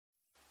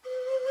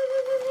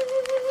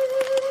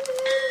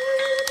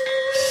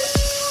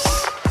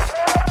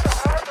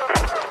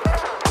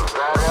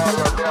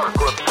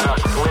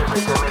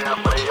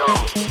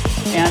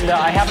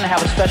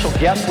have a special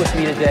guest with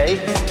me today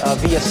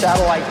via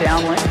satellite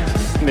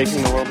downlink.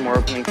 Making the world more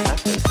open and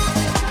connected.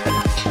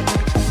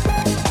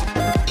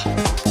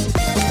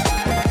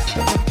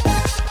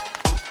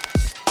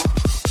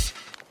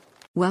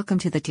 Welcome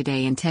to the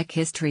Today in Tech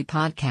History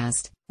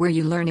podcast, where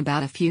you learn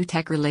about a few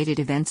tech-related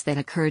events that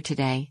occurred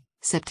today,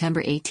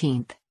 September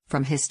 18th,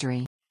 from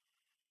history.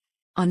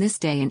 On this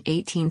day in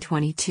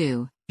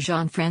 1822,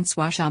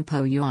 Jean-François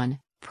Champollion,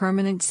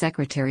 permanent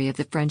secretary of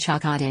the French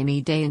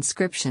Académie des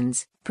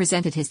Inscriptions,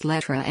 presented his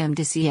Lettre M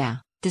de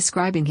Sia,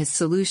 describing his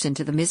solution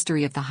to the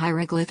mystery of the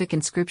hieroglyphic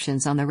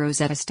inscriptions on the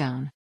Rosetta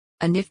Stone.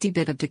 A nifty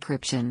bit of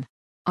decryption.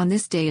 On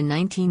this day in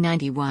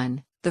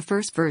 1991, the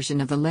first version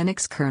of the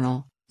Linux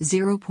kernel,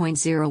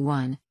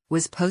 0.01,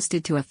 was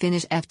posted to a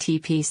Finnish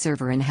FTP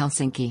server in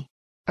Helsinki.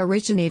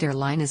 Originator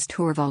Linus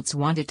Torvalds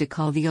wanted to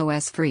call the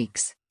OS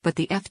Freaks, but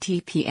the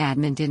FTP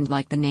admin didn't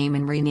like the name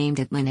and renamed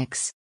it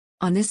Linux.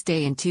 On this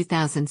day in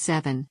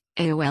 2007,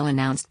 AOL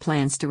announced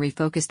plans to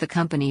refocus the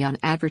company on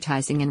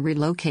advertising and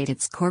relocate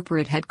its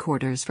corporate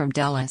headquarters from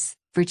Dulles,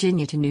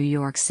 Virginia to New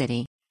York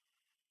City.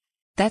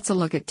 That's a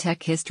look at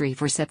tech history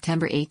for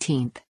September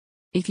 18th.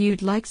 If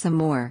you'd like some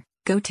more,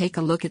 go take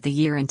a look at the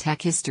year in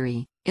tech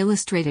history,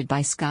 illustrated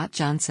by Scott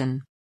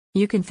Johnson.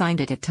 You can find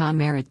it at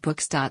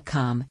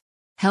tommerrittbooks.com.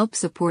 Help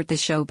support the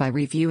show by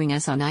reviewing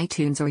us on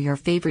iTunes or your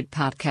favorite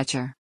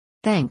podcatcher.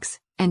 Thanks,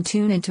 and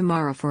tune in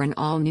tomorrow for an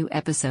all-new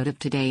episode of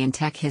Today in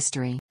Tech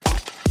History.